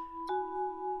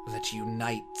that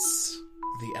unites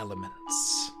the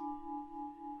elements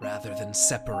rather than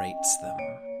separates them.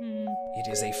 It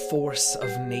is a force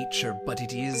of nature, but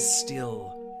it is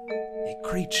still a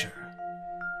creature.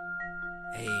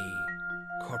 A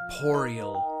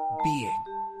corporeal being.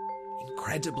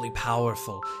 Incredibly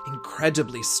powerful,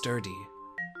 incredibly sturdy,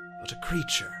 but a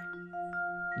creature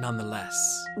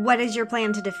nonetheless. What is your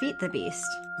plan to defeat the beast?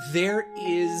 There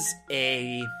is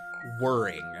a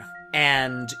whirring,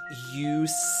 and you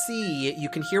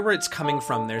can hear where it's coming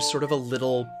from. There's sort of a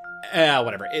little,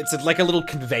 whatever. It's like a little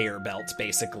conveyor belt,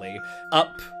 basically,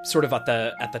 up sort of at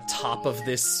the top of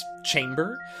this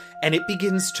chamber, and it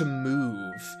begins to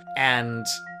move, and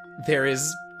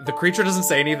the creature doesn't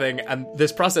say anything, and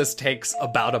this process takes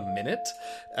about a minute.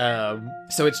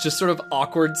 So it's just sort of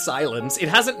awkward silence. It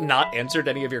hasn't not answered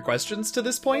any of your questions to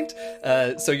this point,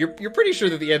 so you're pretty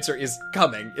sure that the answer is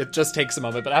coming. It just takes a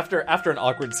moment, but after an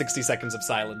awkward 60 seconds of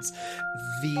silence,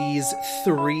 these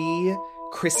 3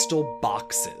 crystal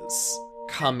boxes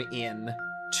come in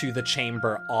to the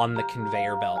chamber on the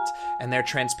conveyor belt, and they're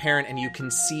transparent, and you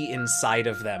can see inside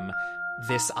of them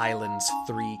this island's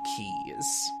 3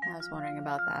 keys. I was wondering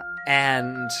about that.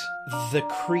 And the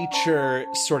creature,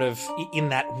 sort of in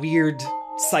that weird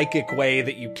psychic way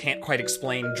that you can't quite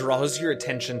explain, draws your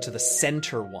attention to the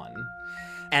center one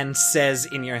and says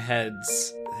in your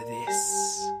heads,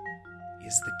 "This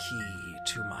is the key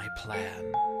to my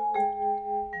plan.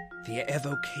 The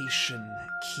evocation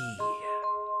key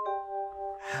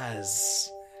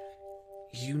has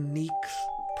unique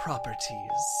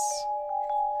properties.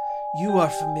 You are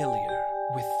familiar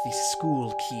with the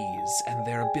school keys and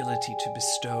their ability to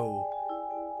bestow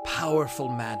powerful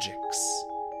magics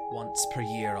once per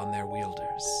year on their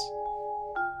wielders.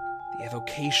 The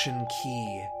evocation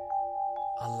key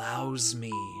allows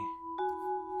me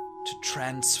to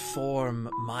transform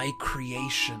my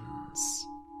creations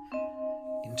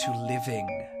into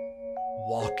living,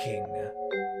 walking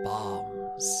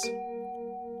bombs.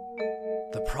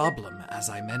 The problem, as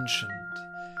I mentioned,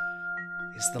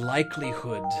 is the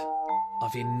likelihood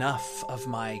of enough of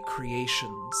my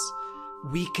creations,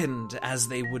 weakened as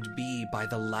they would be by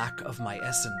the lack of my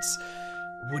essence,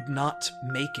 would not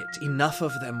make it. Enough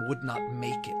of them would not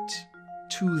make it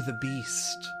to the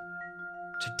beast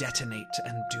to detonate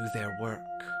and do their work.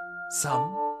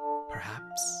 Some,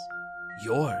 perhaps,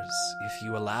 yours, if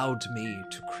you allowed me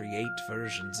to create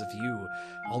versions of you,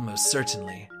 almost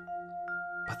certainly.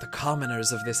 But the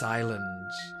commoners of this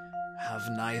island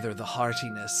have neither the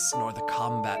heartiness nor the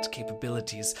combat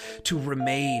capabilities to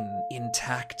remain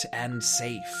intact and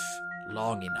safe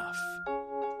long enough.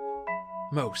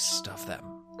 Most of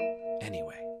them,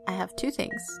 anyway. I have 2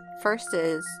 things. First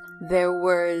is,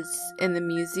 in the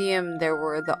museum, there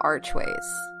were the archways.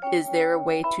 Is there a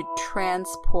way to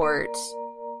transport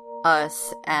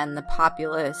us and the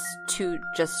populace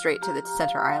just straight to the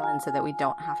center island so that we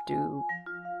don't have to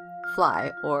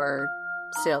fly or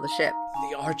sail the ship?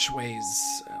 The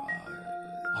archways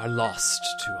are lost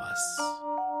to us,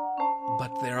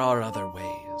 but there are other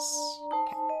ways.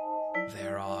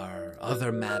 There are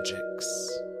other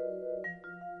magics.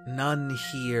 None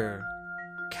here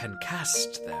can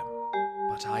cast them,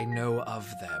 but I know of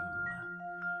them,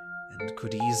 and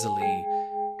could easily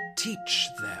teach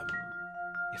them.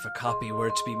 If a copy were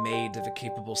to be made of a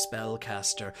capable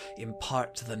spellcaster,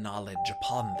 impart the knowledge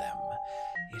upon them.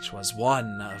 It was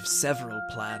one of several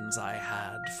plans I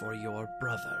had for your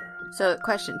brother. So,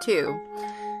 question 2.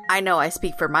 I know I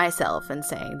speak for myself in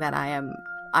saying that I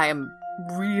am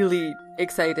really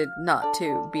excited not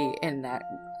to be in that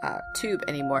tube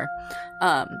anymore.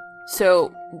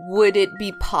 So, would it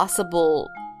be possible,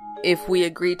 if we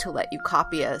agree to let you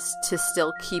copy us, to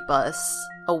still keep us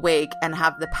awake and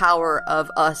have the power of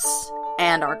us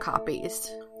and our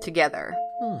copies together.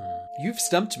 You've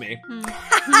stumped me.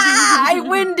 I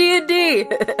win D&D.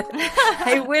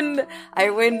 I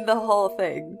win the whole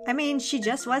thing. I mean, she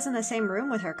just was in the same room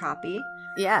with her copy.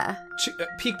 Yeah.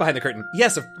 Peek behind the curtain.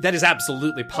 Yes, that is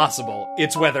absolutely possible.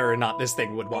 It's whether or not this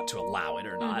thing would want to allow it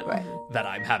or not Right. that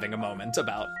I'm having a moment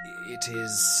about. It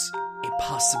is a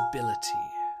possibility.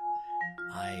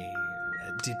 I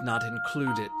did not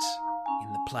include it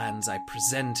in the plans I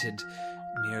presented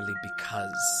merely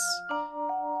because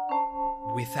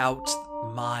without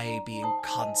my being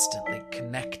constantly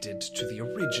connected to the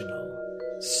original,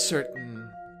 certain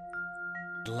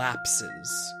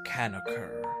lapses can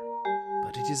occur.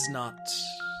 But it is not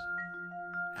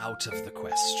out of the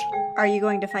question. Are you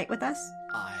going to fight with us?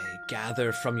 I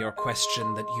gather from your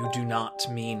question that you do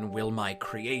not mean will my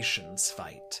creations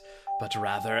fight, but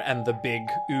rather, and the big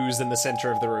ooze in the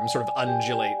center of the room sort of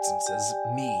undulates and says,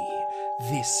 me,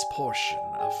 this portion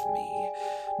of me.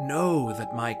 Know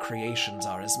that my creations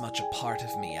are as much a part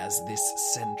of me as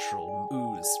this central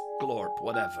ooze, glorp,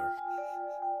 whatever.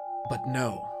 But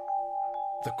no.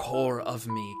 The core of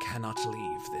me cannot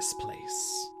leave this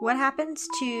place. What happens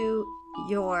to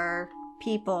your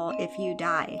people if you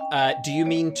die? Do you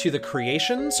mean to the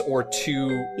creations or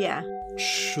to... Yeah.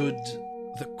 Should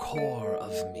the core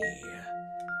of me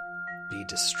be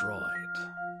destroyed?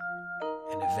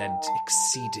 An event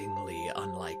exceedingly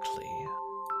unlikely.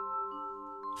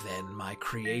 Then my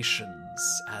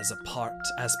creations, as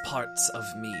parts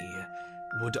of me,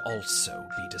 would also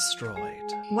be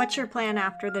destroyed. What's your plan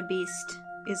after the beast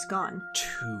is gone?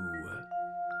 To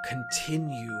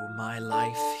continue my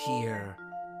life here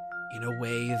in a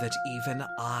way that even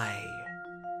I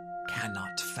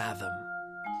cannot fathom.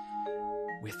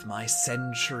 With my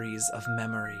centuries of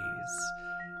memories,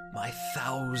 my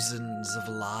thousands of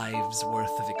lives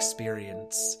worth of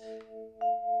experience,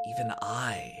 even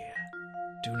I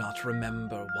do not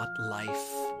remember what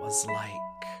life was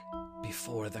like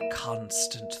before the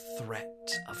constant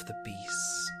threat of the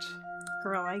beast.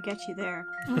 Girl, I get you there.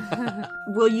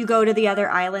 Will you go to the other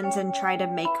islands and try to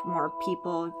make more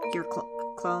people your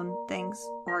clone things?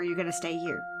 Or are you going to stay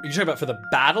here? Are you talking about for the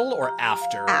battle or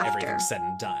after everything's said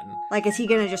and done? Like, is he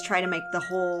going to just try to make the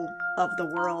whole of the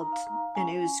world an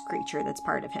ooze creature that's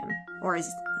part of him? Or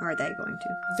are they going to?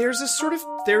 There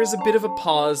is a bit of a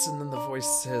pause, and then the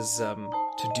voice says,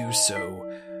 to do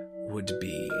so would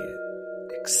be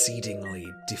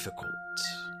exceedingly difficult.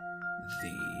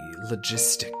 The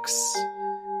logistics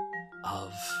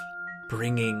of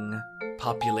bringing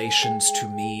populations to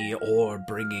me or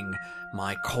bringing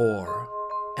my core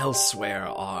elsewhere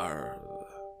are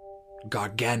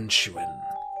gargantuan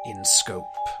in scope.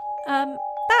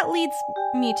 That leads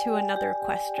me to another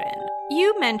question.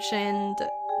 You mentioned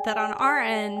that on our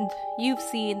end, you've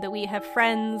seen that we have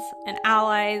friends and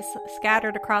allies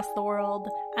scattered across the world,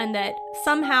 and that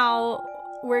somehow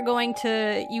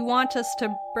you want us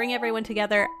to bring everyone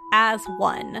together as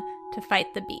one to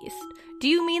fight the beast. Do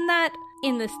you mean that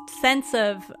in the sense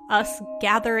of us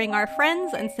gathering our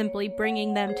friends and simply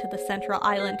bringing them to the central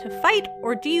island to fight,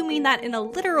 or do you mean that in a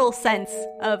literal sense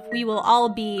of we will all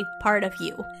be part of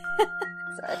you?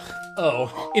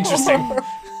 Oh, interesting.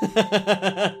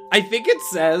 I think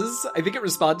it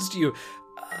responds to you,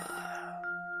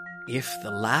 if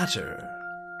the latter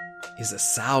is a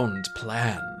sound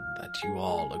plan that you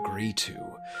all agree to,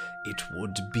 it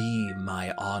would be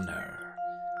my honor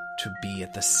to be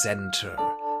at the center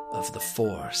of the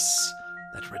force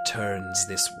that returns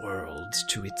this world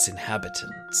to its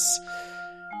inhabitants.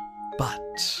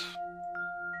 But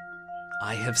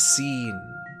I have seen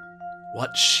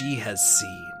what she has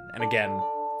seen. And again,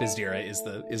 Bizdira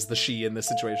is the she in this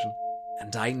situation.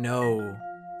 And I know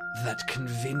that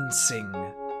convincing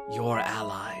your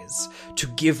allies to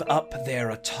give up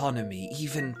their autonomy,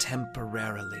 even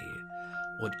temporarily,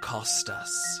 would cost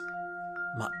us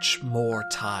much more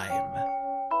time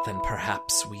than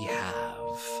perhaps we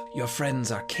have. Your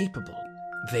friends are capable.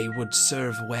 They would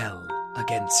serve well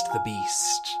against the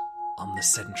beast on the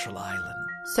central island.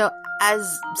 So,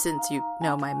 since you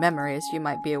know my memories, you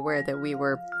might be aware that we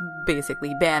were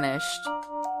basically banished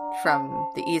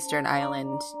from the eastern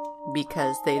island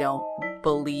because they don't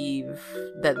believe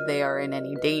that they are in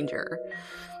any danger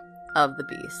of the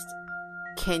beast.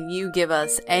 Can you give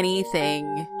us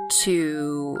anything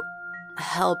to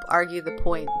help argue the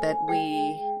point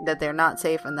that they're not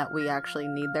safe and that we actually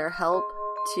need their help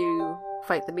to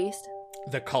fight the beast?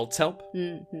 The cult's help?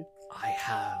 Mm-hmm. I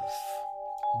have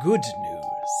good news.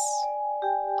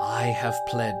 I have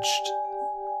pledged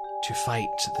to fight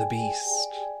the beast,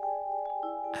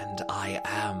 and I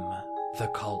am the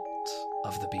cult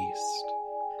of the beast.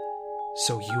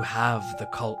 So you have the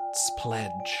cult's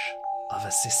pledge of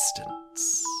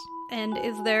assistance. And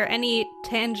is there any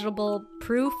tangible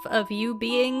proof of you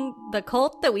being the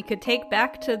cult that we could take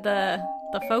back to the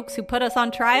folks who put us on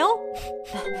trial?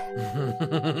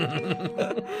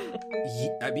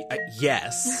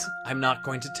 Yes. I'm not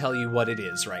going to tell you what it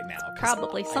is right now.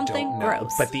 Probably something I don't know,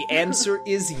 gross. But the answer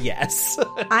is yes.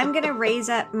 I'm gonna raise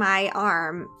up my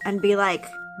arm and be like,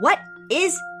 "What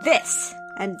is this?"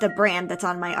 And the brand that's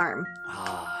on my arm.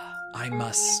 I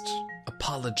must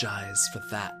apologize for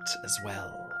that as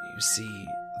well. You see,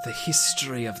 the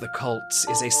history of the cults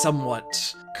is a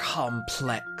somewhat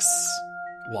complex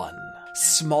one.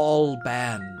 Small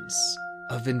bands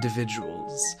of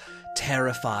individuals,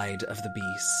 terrified of the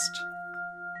beast,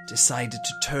 decided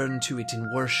to turn to it in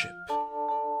worship.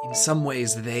 In some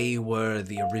ways, they were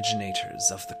the originators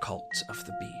of the cult of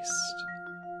the beast.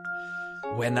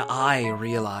 When I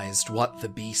realized what the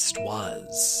beast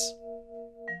was,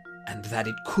 and that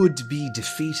it could be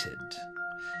defeated,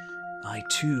 I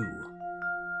too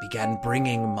began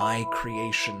bringing my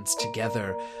creations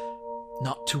together,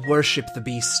 not to worship the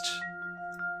beast,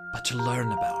 but to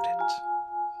learn about it.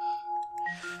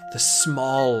 The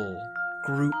small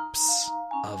groups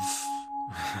of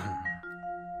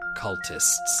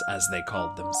cultists, as they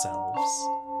called themselves,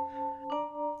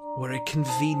 were a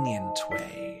convenient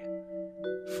way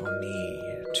for me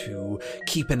to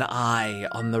keep an eye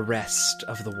on the rest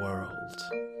of the world.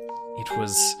 It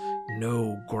was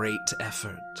no great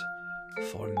effort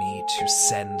for me to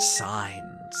send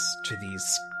signs to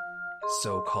these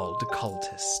so-called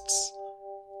cultists,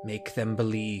 make them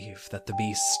believe that the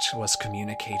beast was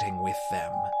communicating with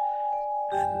them,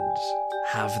 and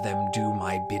have them do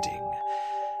my bidding.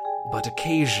 But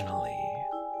occasionally,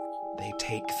 they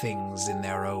take things in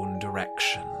their own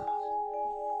direction.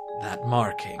 That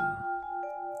marking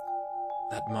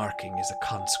is a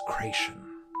consecration.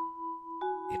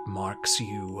 It marks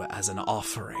you as an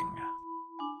offering.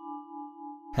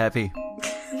 Heavy.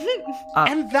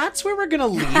 And that's where we're gonna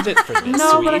leave it for this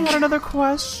No, week. but I had another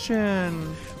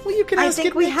question. Well, you can I ask think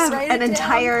it we next. have write an it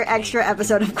entire extra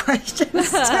episode of questions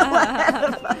still ahead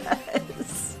of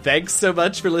us. Thanks so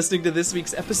much for listening to this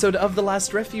week's episode of The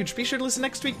Last Refuge. Be sure to listen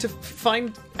next week to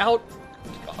find out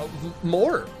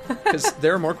more, because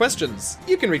there are more questions.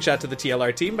 You can reach out to the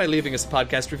TLR team by leaving us a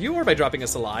podcast review or by dropping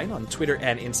us a line on Twitter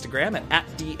and Instagram at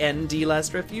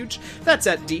 @DNDLastRefuge. That's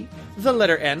at D, the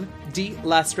letter N, D,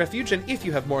 Last Refuge. And if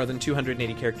you have more than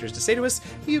 280 characters to say to us,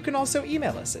 you can also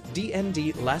email us at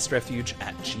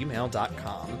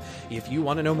dndlastrefuge@gmail.com. If you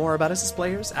want to know more about us as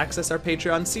players, access our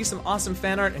Patreon, see some awesome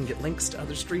fan art, and get links to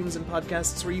other streams and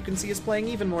podcasts where you can see us playing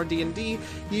even more D&D,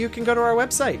 you can go to our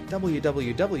website,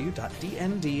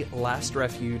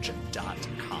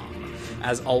 www.dndlastrefuge.com.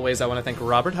 As always, I want to thank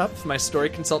Robert Hupp, my story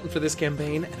consultant for this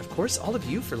campaign, and of course, all of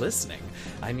you for listening.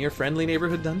 I'm your friendly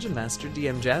neighborhood dungeon master,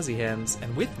 DM Jazzy Hands,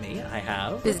 and with me, I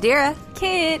have... Bizdira.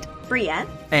 Kit. Brienne.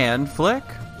 And Flick.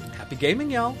 Happy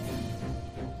gaming, y'all!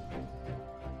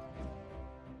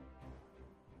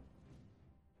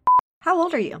 How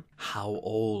old are you? How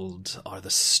old are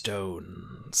the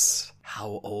stones?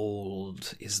 How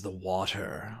old is the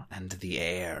water and the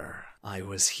air? I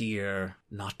was here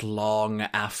not long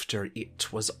after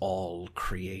it was all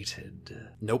created.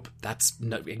 Nope,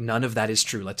 none of that is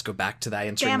true. Let's go back to that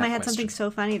answering Damn, that I had question. something so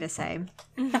funny to say.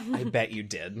 I bet you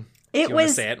did. It Do you want to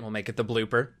was- say it and we'll make it the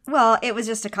blooper? Well, it was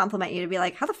just to compliment you to be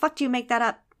like, how the fuck do you make that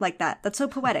up like that? That's so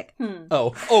poetic.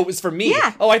 Oh, it was for me?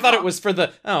 Yeah. Oh, I thought it was for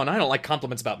the... Oh, and I don't like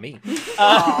compliments about me.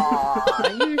 Aw,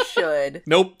 you should.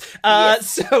 Nope.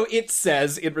 So it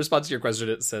says, in response to your question,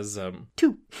 it says...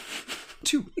 2.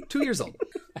 2 years old. I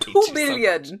hate 2 you so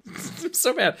billion. much.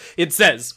 So bad. It says,